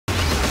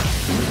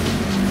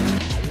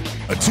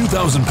a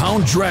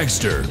 2,000-pound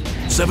dragster,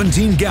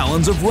 17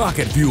 gallons of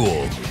rocket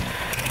fuel,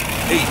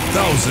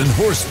 8,000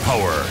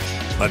 horsepower.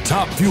 A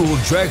top-fueled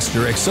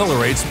dragster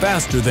accelerates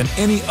faster than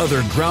any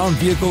other ground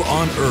vehicle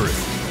on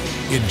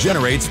Earth. It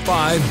generates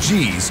 5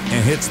 Gs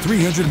and hits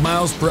 300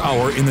 miles per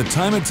hour in the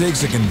time it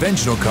takes a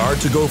conventional car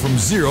to go from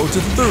 0 to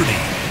 30.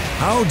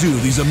 How do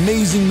these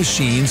amazing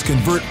machines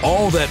convert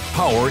all that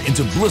power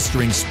into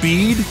blistering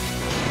speed?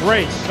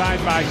 Great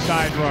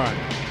side-by-side run.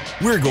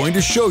 We're going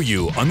to show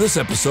you on this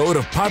episode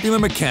of Popular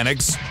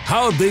Mechanics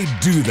how they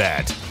do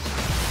that.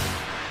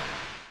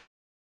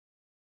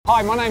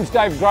 Hi, my name's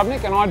Dave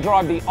Grubnick and I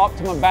drive the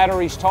Optima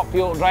batteries top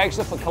fuel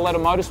dragster for Kalitta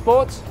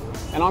Motorsports,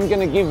 and I'm going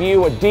to give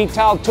you a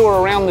detailed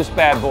tour around this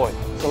bad boy.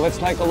 So let's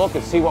take a look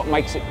and see what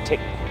makes it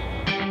tick.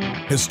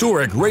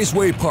 Historic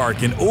Raceway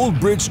Park in Old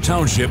Bridge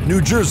Township,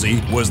 New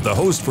Jersey was the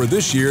host for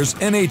this year's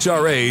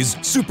NHRA's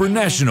Super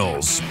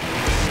Nationals.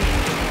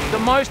 The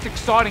most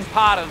exciting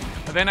part of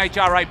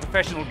NHRA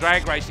professional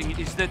drag racing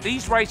is that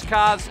these race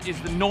cars is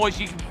the noise.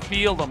 You can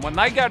feel them. When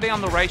they go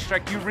down the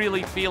racetrack, you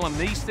really feel them.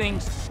 These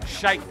things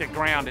shake the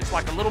ground. It's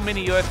like a little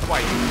mini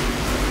earthquake.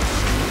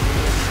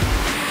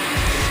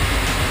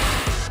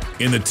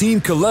 In the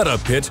Team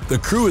Kalitta pit, the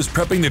crew is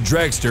prepping the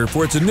dragster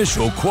for its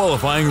initial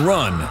qualifying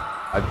run.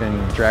 I've been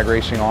drag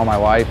racing all my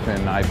life,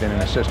 and I've been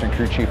an assistant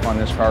crew chief on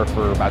this car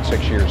for about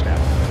 6 years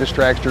now. This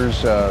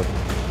dragster's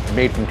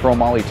made from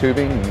chromoly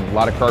tubing and a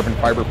lot of carbon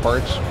fiber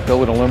parts, built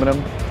with aluminum.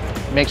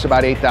 It makes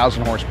about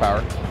 8,000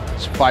 horsepower.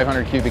 It's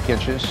 500 cubic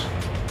inches,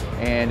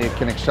 and it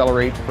can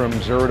accelerate from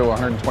 0 to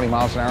 120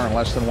 miles an hour in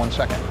less than 1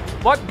 second.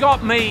 What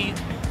got me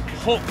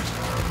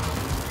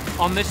hooked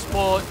on this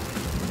sport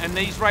and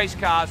these race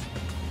cars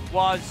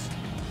was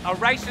a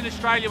race in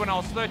Australia when I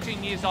was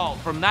 13 years old.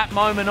 From that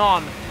moment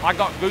on, I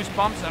got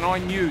goosebumps and I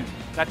knew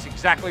that's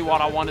exactly what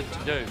I wanted to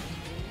do.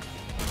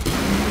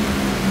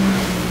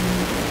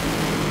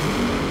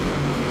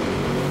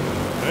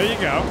 There you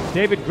go.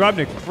 David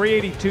Grubnick,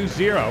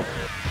 382.0.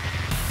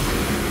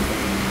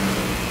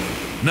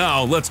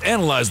 Now let's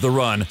analyze the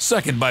run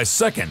second by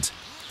second.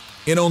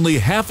 In only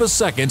half a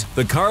second,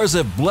 the cars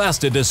have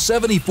blasted to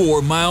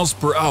 74 miles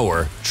per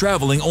hour,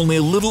 traveling only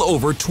a little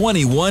over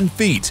 21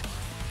 feet.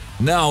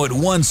 Now at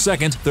 1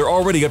 second, they're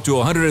already up to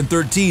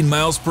 113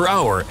 miles per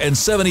hour and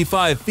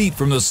 75 feet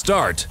from the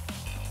start.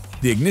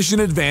 The ignition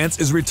advance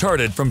is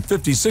retarded from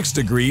 56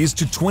 degrees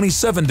to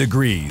 27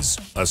 degrees,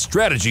 a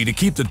strategy to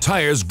keep the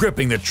tires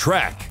gripping the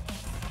track.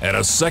 At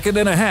a second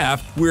and a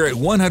half, we're at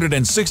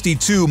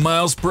 162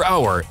 miles per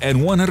hour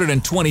and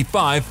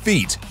 125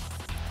 feet.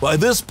 By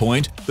this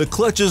point, the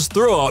clutch's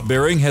throwout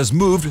bearing has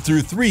moved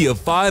through 3 of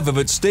 5 of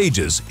its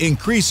stages,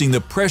 increasing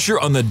the pressure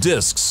on the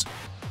discs.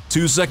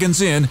 2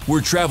 seconds in,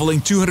 we're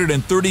traveling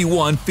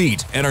 231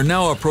 feet and are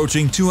now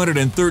approaching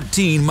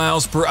 213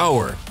 miles per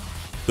hour.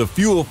 The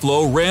fuel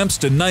flow ramps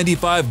to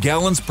 95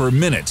 gallons per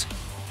minute.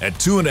 At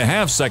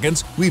 2.5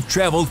 seconds, we've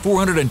traveled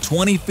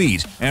 420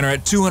 feet and are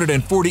at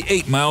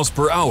 248 miles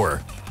per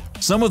hour.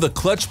 Some of the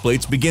clutch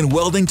plates begin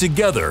welding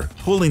together,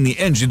 pulling the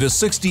engine to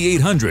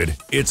 6,800,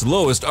 its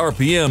lowest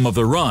RPM of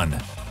the run.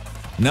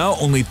 Now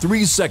only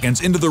 3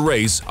 seconds into the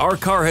race, our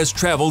car has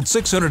traveled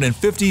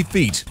 650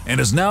 feet and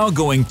is now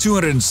going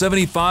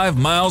 275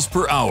 miles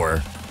per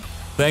hour.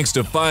 Thanks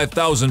to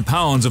 5,000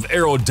 pounds of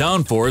aero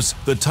downforce,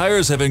 the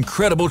tires have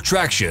incredible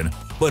traction,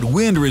 but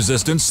wind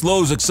resistance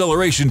slows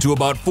acceleration to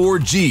about 4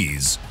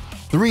 Gs.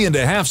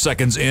 3.5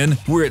 seconds in,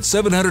 we're at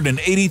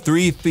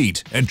 783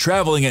 feet and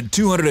traveling at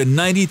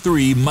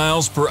 293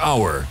 miles per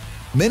hour.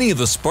 Many of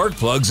the spark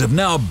plugs have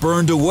now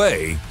burned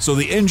away, so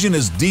the engine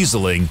is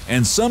dieseling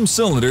and some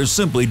cylinders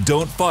simply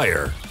don't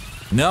fire.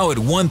 Now at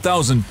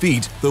 1,000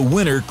 feet, the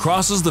winner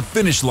crosses the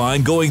finish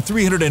line going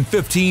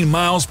 315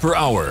 miles per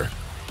hour.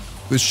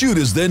 The chute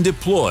is then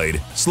deployed,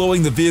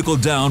 slowing the vehicle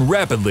down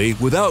rapidly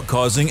without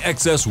causing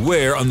excess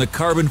wear on the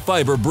carbon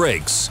fiber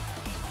brakes.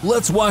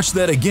 Let's watch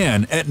that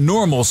again at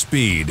normal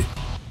speed.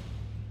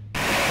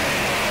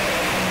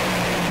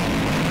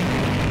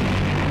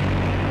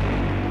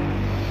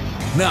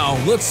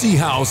 Now let's see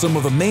how some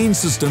of the main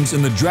systems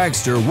in the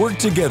dragster work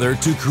together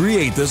to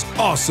create this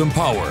awesome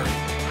power.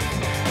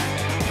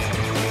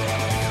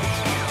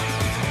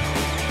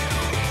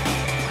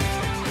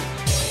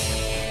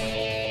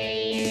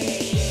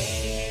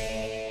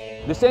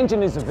 This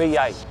engine is a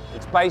V8.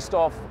 It's based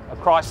off a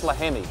Chrysler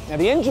Hemi. Now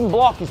the engine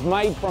block is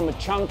made from a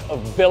chunk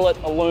of billet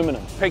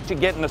aluminum. Picture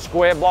getting a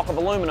square block of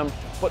aluminum,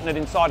 putting it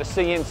inside a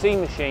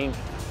CNC machine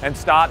and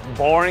start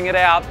boring it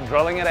out,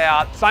 drilling it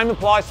out. Same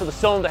applies to the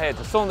cylinder heads.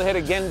 The cylinder head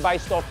again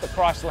based off the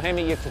Chrysler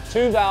Hemi. It's a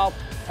 2-valve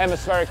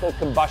hemispherical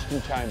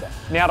combustion chamber.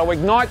 Now to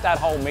ignite that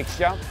whole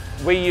mixture,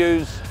 we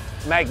use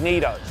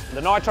magnetos.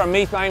 The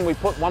nitromethane, we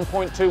put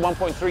 1.2,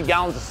 1.3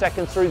 gallons a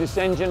second through this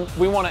engine.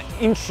 We want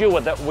to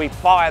ensure that we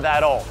fire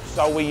that off.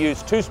 So we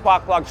use 2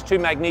 spark plugs, 2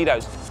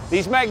 magnetos.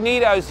 These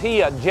magnetos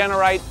here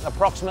generate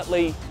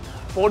approximately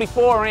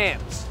 44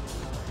 amps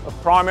of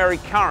primary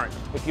current.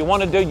 If you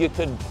want to do, you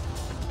could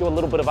do a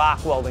little bit of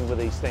arc welding with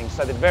these things.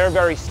 So they're very,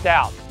 very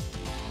stout.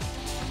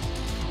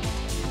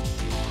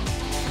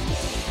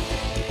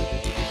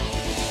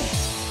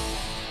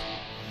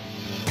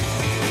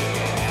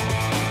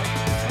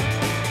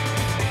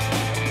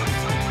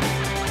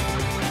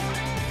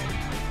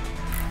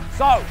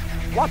 So,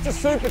 what's a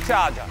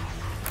supercharger?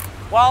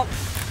 Well,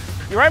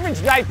 your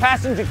average day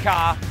passenger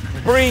car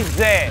breathes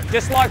air,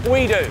 just like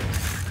we do.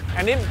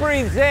 And it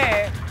breathes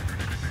air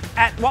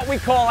at what we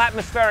call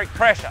atmospheric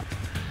pressure.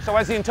 So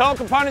as the internal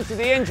components of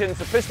the engines,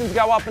 the pistons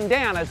go up and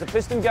down. As the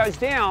piston goes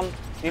down,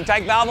 the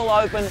intake valve will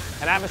open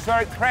and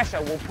atmospheric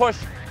pressure will push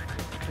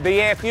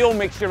the air-fuel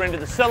mixture into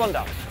the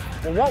cylinder.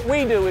 Well, what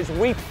we do is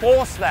we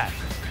force that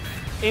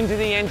into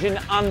the engine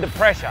under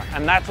pressure,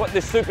 and that's what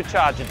this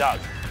supercharger does.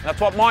 That's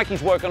what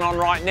Mikey's working on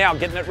right now,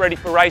 getting it ready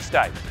for race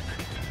day.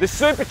 This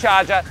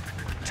supercharger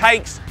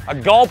takes a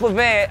gulp of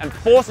air and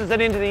forces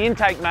it into the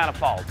intake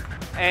manifold.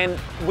 And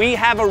we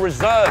have a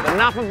reserve,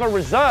 enough of a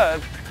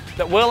reserve,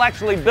 that will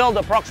actually build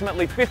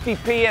approximately 50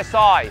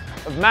 psi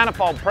of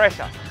manifold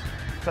pressure.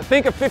 So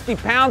think of 50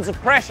 pounds of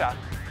pressure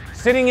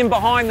sitting in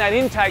behind that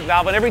intake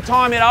valve, and every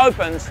time it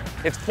opens,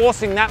 it's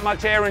forcing that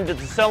much air into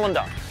the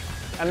cylinder.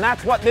 And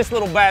that's what this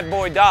little bad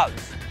boy does.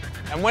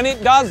 And when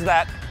it does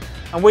that,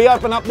 and we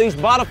open up these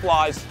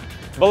butterflies,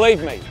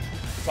 believe me,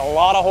 it's a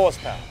lot of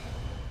horsepower.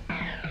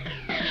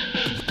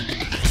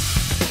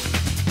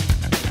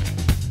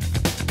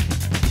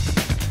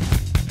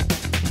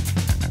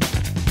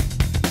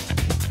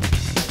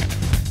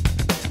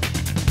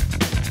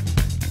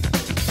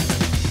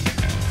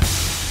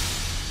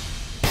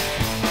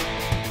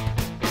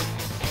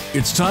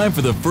 It's time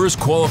for the first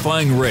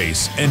qualifying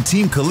race, and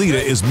Team Kalitta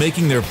is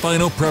making their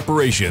final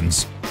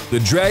preparations. The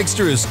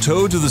Dragster is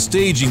towed to the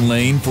staging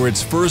lane for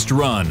its first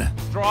run.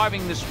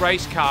 Driving this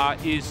race car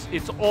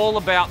it's all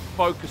about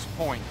focus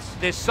points.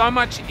 There's so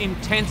much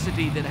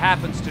intensity that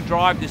happens to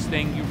drive this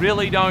thing, you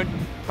really don't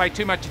pay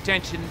too much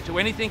attention to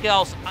anything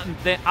else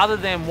other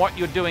than what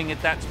you're doing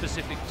at that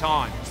specific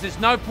time. So there's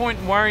no point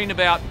in worrying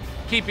about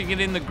keeping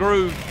it in the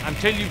groove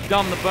until you've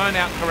done the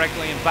burnout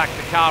correctly and backed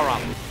the car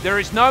up. There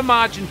is no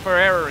margin for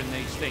error in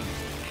these things.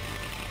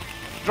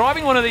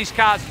 Driving one of these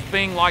cars is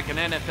being like an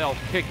NFL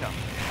kicker,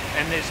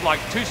 and there's like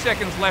 2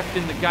 seconds left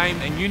in the game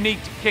and you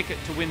need to kick it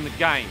to win the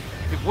game.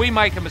 If we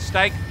make a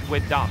mistake, we're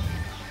done.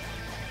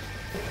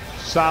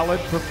 Solid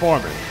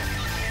performance.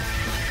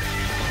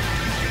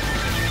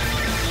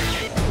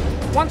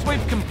 Once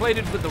we've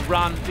completed with the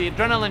run, the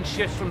adrenaline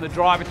shifts from the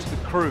driver to the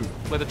crew.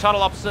 We're the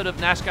total opposite of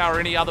NASCAR or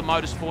any other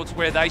motorsports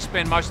where they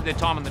spend most of their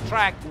time on the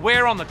track.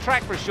 We're on the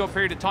track for a short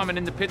period of time and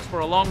in the pits for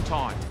a long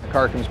time. The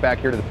car comes back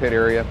here to the pit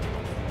area,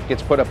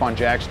 gets put up on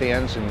jack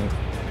stands,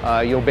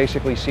 and you'll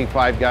basically see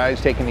 5 guys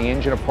taking the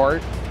engine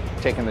apart,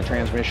 taking the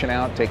transmission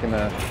out, taking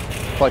the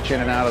clutch in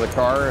and out of the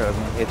car.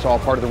 It's all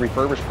part of the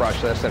refurbish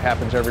process that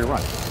happens every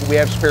run. We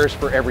have spares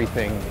for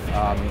everything.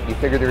 You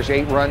figure there's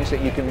 8 runs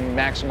that you can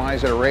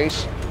maximize at a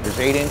race. There's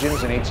 8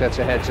 engines and 8 sets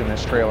of heads in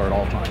this trailer at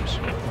all times.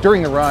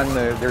 During the run,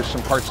 there's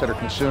some parts that are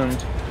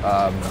consumed.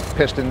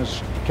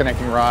 Pistons,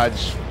 connecting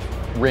rods,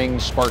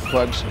 rings, spark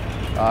plugs.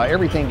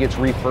 Everything gets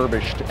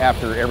refurbished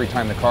after every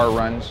time the car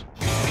runs.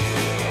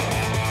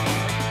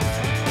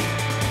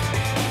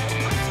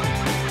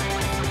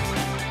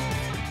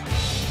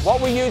 What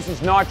we use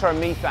is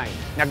nitromethane.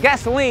 Now,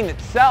 gasoline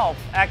itself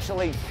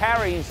actually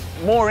carries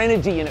more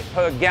energy in it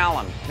per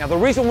gallon. Now, the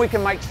reason we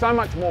can make so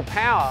much more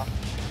power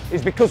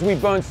is because we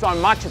burn so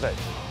much of it.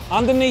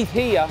 Underneath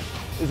here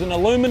is an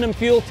aluminum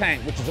fuel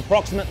tank, which is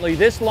approximately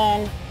this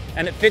long,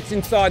 and it fits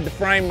inside the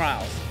frame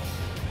rails.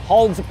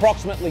 Holds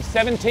approximately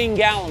 17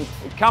 gallons.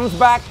 It comes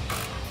back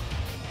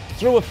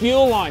through a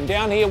fuel line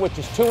down here, which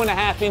is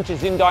 2.5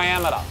 inches in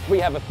diameter. We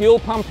have a fuel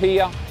pump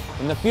here,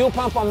 and the fuel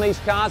pump on these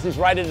cars is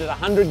rated at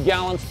 100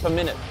 gallons per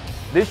minute.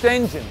 This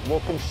engine will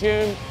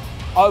consume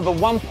over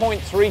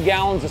 1.3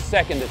 gallons a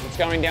second as it's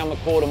going down the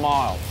quarter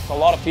mile. It's a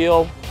lot of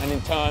fuel and in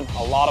turn,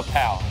 a lot of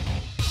power.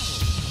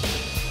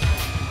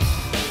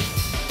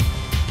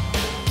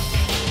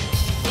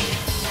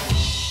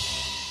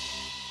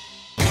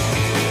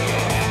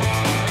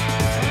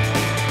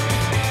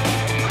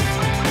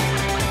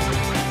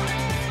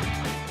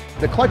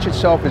 The clutch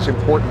itself is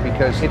important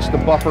because it's the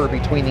buffer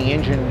between the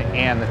engine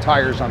and the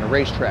tires on the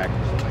racetrack.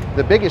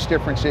 The biggest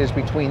difference is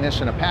between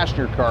this and a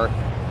passenger car.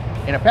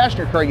 In a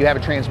passenger car, you have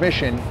a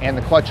transmission and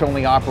the clutch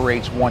only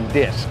operates 1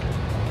 disc.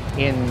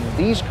 In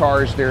these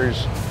cars,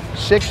 there's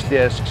 6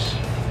 discs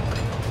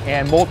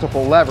and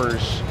multiple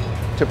levers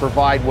to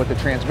provide what the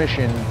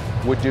transmission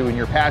would do in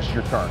your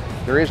passenger car.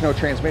 There is no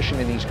transmission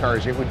in these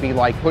cars. It would be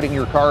like putting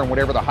your car in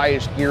whatever the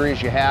highest gear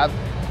is you have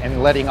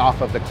and letting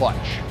off of the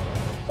clutch.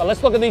 So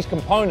let's look at these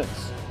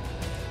components.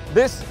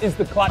 This is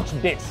the clutch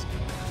disc.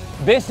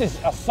 This is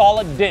a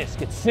solid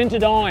disc, it's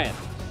sintered iron.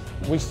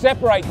 We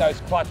separate those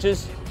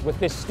clutches with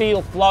this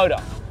steel floater.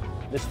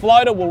 This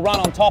floater will run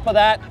on top of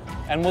that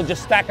and we'll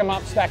just stack them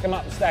up, stack them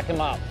up, stack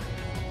them up.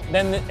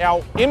 Then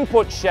our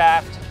input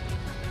shaft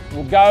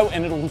will go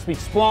and it'll be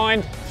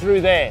splined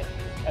through there.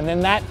 And then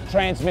that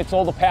transmits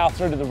all the power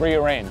through to the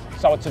rear end.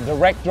 So it's a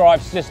direct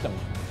drive system,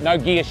 no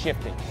gear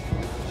shifting.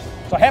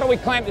 So how do we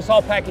clamp this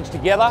whole package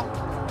together?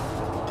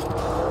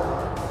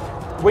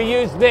 We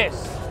use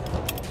this.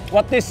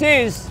 What this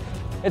is,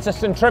 it's a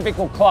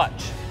centrifugal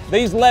clutch.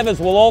 These levers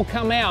will all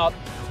come out,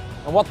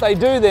 and what they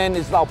do then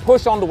is they'll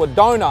push onto a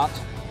donut,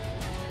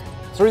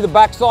 through the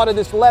backside of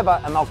this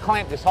lever, and they'll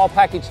clamp this whole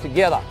package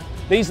together.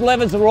 These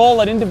levers are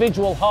all at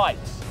individual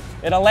heights.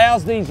 It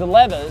allows these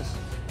levers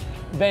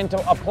then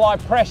to apply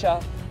pressure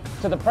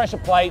to the pressure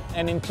plate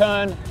and in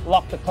turn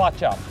lock the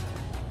clutch up.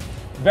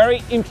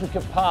 Very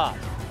intricate part,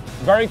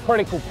 very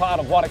critical part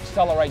of what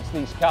accelerates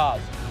these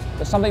cars.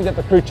 It's something that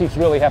the crew chiefs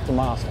really have to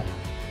master.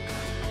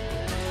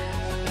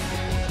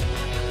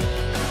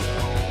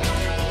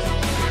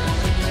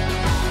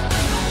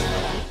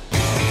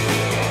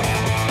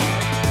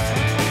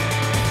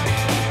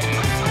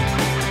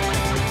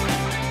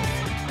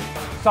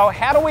 So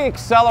how do we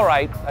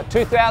accelerate a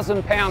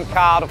 2,000-pound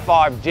car to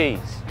 5 Gs?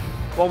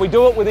 Well, we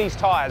do it with these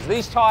tyres.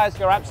 These tyres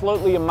are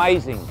absolutely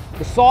amazing.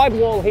 The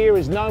sidewall here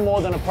is no more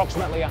than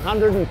approximately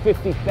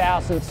 150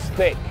 thousandths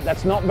thick.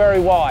 That's not very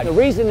wide. The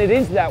reason it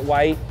is that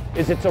way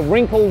is it's a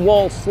wrinkle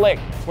wall slick.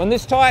 When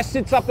this tyre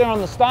sits up there on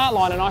the start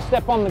line and I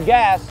step on the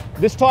gas,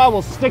 this tyre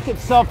will stick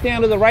itself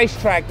down to the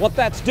racetrack. What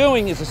that's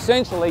doing is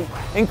essentially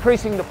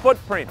increasing the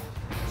footprint.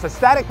 So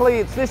statically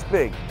it's this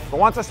big, but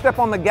once I step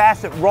on the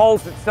gas, it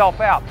rolls itself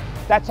out.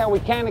 That's how we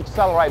can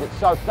accelerate it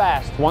so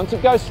fast. Once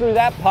it goes through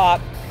that part,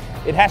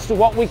 it has to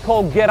what we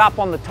call get up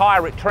on the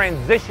tyre. It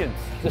transitions.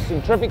 The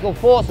centrifugal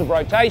force of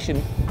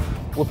rotation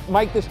will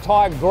make this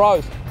tyre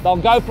gross. They'll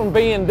go from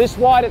being this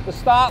wide at the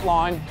start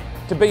line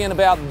to being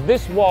about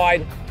this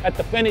wide at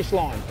the finish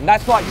line. And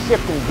that's like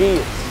shifting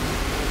gears.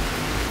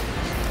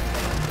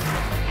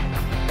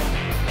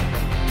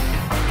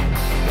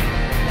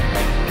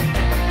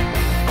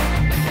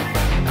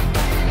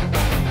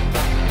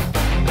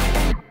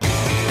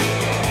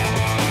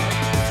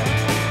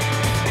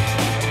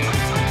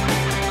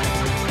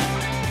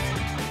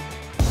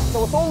 So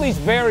with all these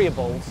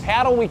variables,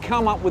 how do we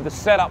come up with the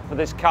setup for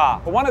this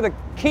car? Well, one of the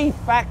key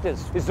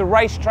factors is the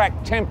racetrack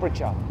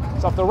temperature.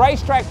 So if the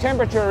racetrack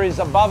temperature is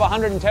above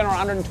 110 or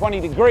 120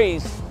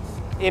 degrees,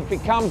 it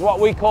becomes what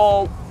we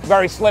call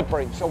very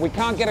slippery. So we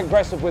can't get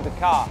aggressive with the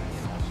car.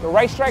 The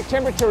racetrack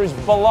temperature is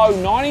below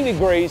 90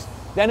 degrees,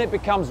 then it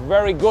becomes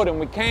very good and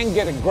we can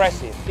get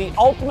aggressive. The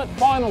ultimate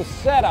final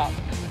setup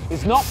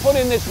is not put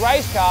in this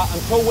race car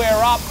until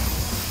we're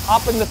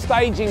up in the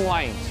staging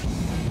lanes.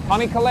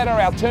 Connie Kalitta,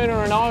 our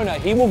tuner and owner,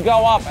 he will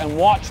go up and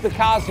watch the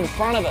cars in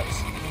front of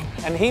us.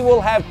 And he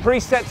will have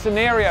preset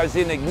scenarios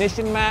in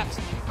ignition maps,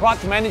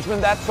 clutch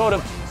management, that sort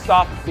of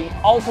stuff. The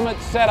ultimate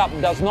setup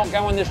does not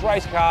go in this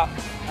race car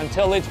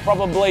until it's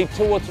probably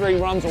 2 or 3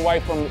 runs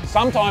away from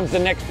sometimes the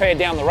next pair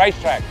down the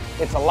racetrack.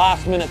 It's a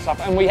last minute stuff,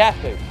 and we have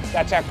to.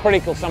 That's how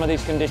critical some of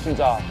these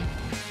conditions are.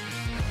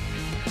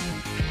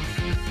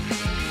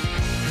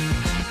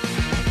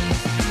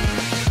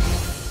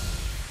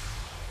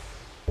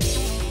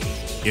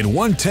 In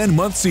one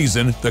 10-month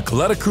season, the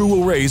Kalitta crew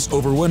will race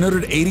over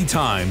 180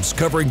 times,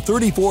 covering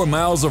 34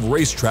 miles of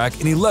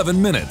racetrack in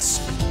 11 minutes.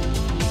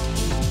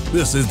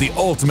 This is the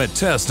ultimate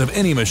test of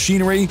any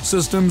machinery,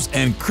 systems,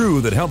 and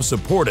crew that help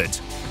support it.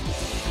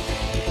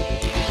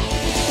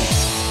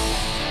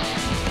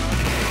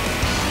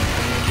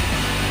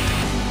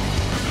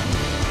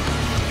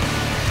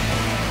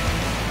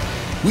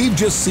 We've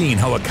just seen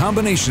how a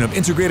combination of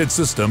integrated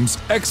systems,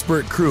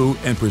 expert crew,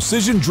 and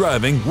precision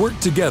driving work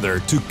together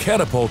to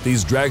catapult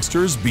these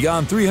dragsters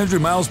beyond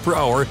 300 miles per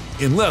hour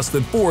in less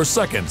than 4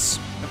 seconds.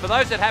 And for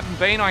those that haven't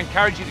been, I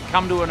encourage you to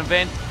come to an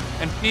event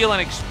and feel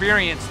and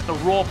experience the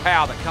raw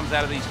power that comes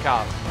out of these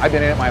cars. I've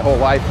been in it my whole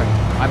life and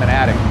I'm an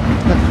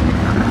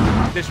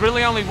addict. There's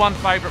really only one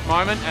favourite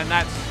moment, and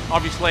that's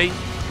obviously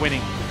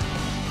winning.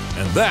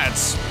 And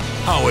that's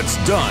how it's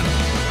done.